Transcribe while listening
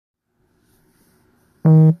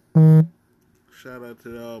Shout out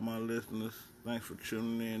to all my listeners. Thanks for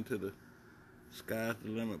tuning in to the Sky's the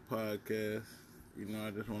Limit podcast. I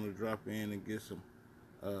just want to drop in and get some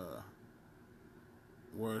uh,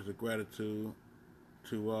 words of gratitude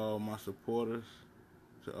to all my supporters,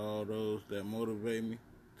 to all those that motivate me,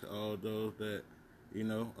 to all those that,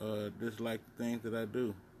 dislike the things that I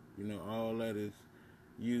do. All that is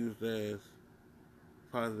used as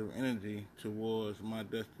positive energy towards my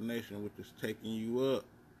destination, which is taking you up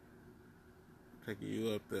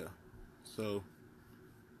there. So,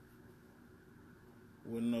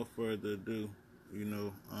 with no further ado,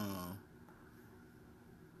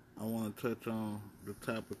 I want to touch on the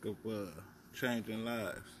topic of changing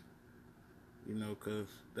lives. Because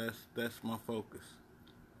that's my focus.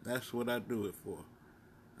 That's what I do it for.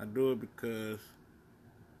 I do it because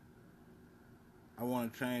I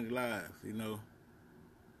want to change lives.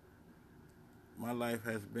 My life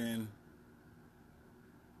has been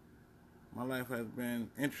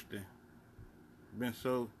interesting, been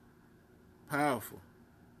so powerful,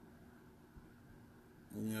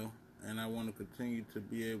 and I want to continue to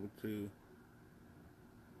be able to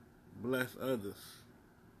bless others.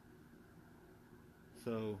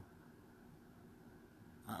 So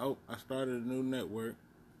I started a new network,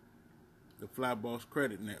 the Fly Boss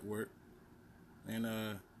Credit Network, and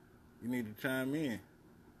you need to chime in.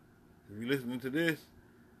 If you're listening to this,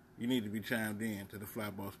 you need to be chimed in to the Fly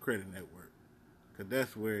Boss Credit Network, because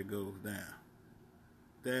that's where it goes down.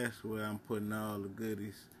 That's where I'm putting all the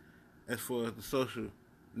goodies as far as the social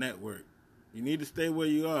network. You need to stay where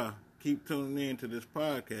you are. Keep tuning in to this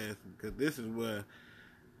podcast, because this is where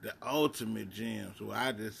the ultimate gems, where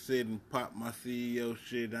I just sit and pop my CEO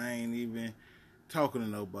shit. I ain't even talking to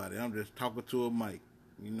nobody. I'm just talking to a mic,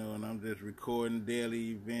 and I'm just recording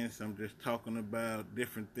daily events. I'm just talking about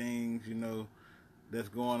different things, that's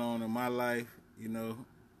going on in my life. I'm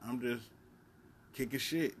just kicking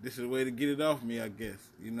shit. This is a way to get it off me, I guess,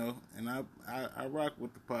 and I rock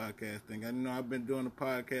with the podcast thing. I know I've been doing the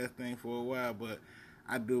podcast thing for a while, but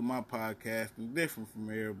I do my podcasting different from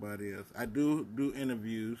everybody else. I do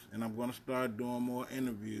interviews, and I'm going to start doing more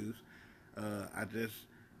interviews. I just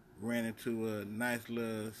ran into a nice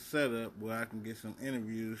little setup where I can get some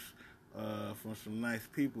interviews from some nice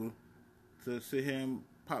people to sit here and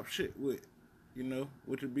pop shit with,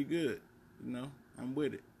 which would be good. I'm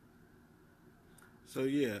with it. So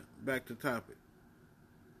yeah, back to topic.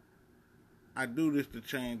 I do this to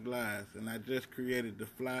change lives, and I just created the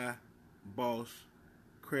Fly Boss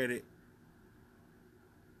Credit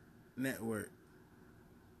Network.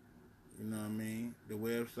 You know what I mean? The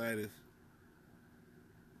website is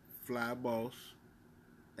Flyboss,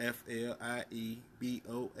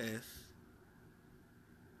 FLIEBOS,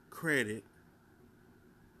 credit,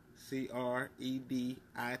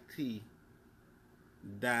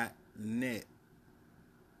 CREDIT.net.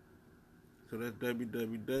 So that's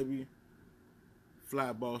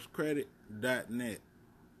www.flybosscredit.net.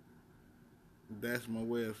 That's my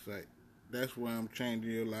website. That's where I'm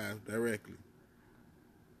changing your lives directly.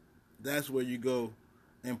 That's where you go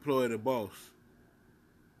employ the boss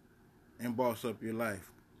and boss up your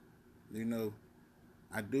life. I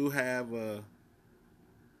do have a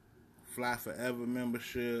Fly Forever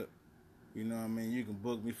membership. You can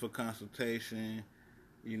book me for consultation,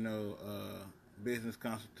 business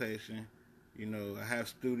consultation. I have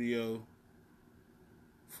studio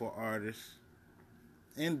for artists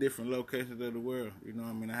in different locations of the world. I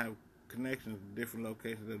have connections in different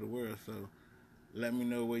locations of the world. So let me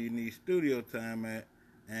know where you need studio time at,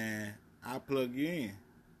 and I'll plug you in,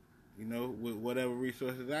 with whatever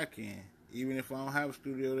resources I can. Even if I don't have a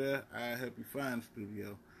studio there, I'll help you find a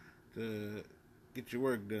studio to get your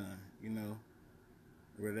work done,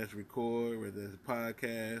 whether that's record, whether that's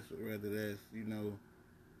podcast, whether that's,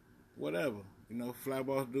 whatever. Fly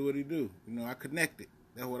Boss do what he do. I connect it.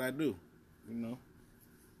 That's what I do,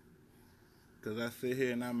 because I sit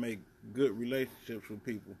here and I make good relationships with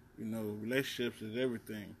people. Relationships is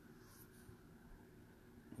everything.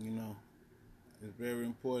 It's very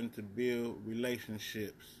important to build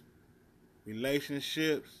relationships.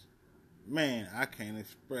 Relationships, man, I can't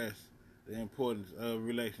express the importance of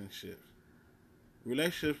relationships.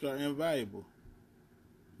 Relationships are invaluable.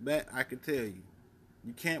 That I can tell you.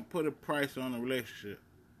 You can't put a price on a relationship.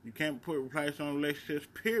 You can't put a price on relationships,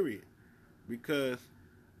 period. Because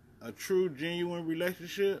a true, genuine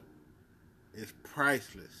relationship is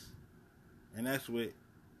priceless. And that's with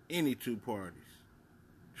any two parties.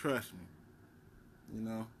 Trust me.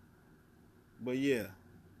 But yeah,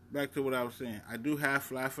 back to what I was saying. I do have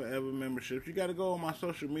Fly Forever memberships. You got to go on my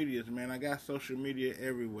social medias, man. I got social media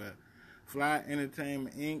everywhere. Fly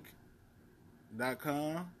Entertainment Inc.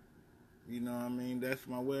 You know what I mean? That's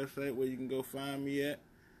my website where you can go find me at.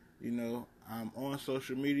 You know, I'm on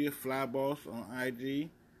social media, Flyboss on IG.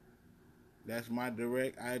 That's my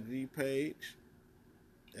direct IG page,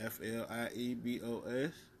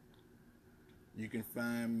 FLIEBOS. You can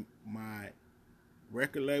find my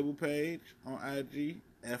record label page on IG,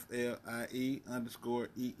 FLIE_ENT.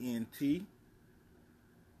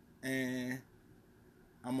 And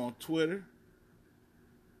I'm on Twitter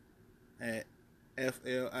at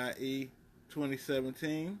FLIE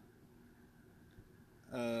 2017.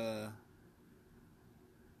 I'm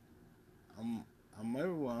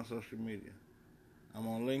everywhere on social media. I'm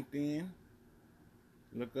on LinkedIn.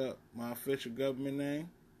 Look up my official government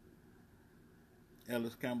name,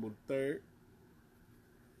 Ellis Campbell III.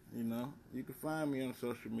 You know, you can find me on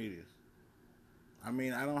social medias. I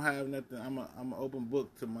mean, I don't have nothing. I'm an open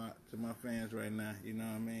book to my fans right now. You know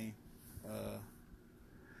what I mean?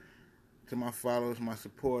 To my followers, my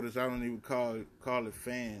supporters. I don't even call it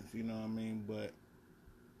fans. You know what I mean? But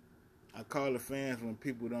I call it fans when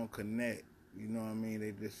people don't connect. You know what I mean?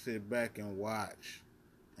 They just sit back and watch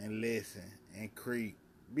and listen and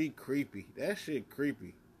be creepy. That shit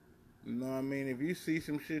creepy. You know what I mean? If you see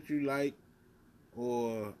some shit you like,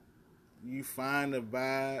 or you find a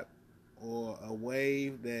vibe or a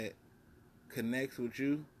wave that connects with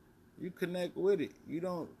you, you connect with it. You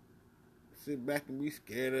don't sit back and be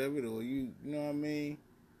scared of it, or you know what I mean,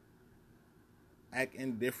 act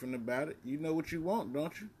indifferent about it. You know what you want,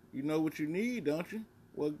 don't you? You know what you need, don't you?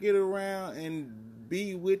 Well, get around and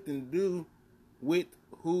be with and do with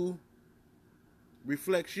who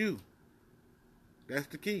reflects you. That's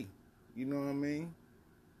the key. You know what I mean?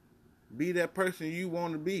 Be that person you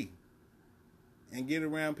want to be. And get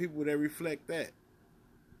around people that reflect that.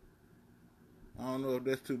 I don't know if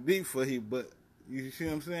that's too deep for you, but you see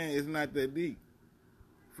what I'm saying? It's not that deep.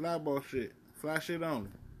 Fly ball shit. Fly shit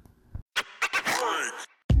only.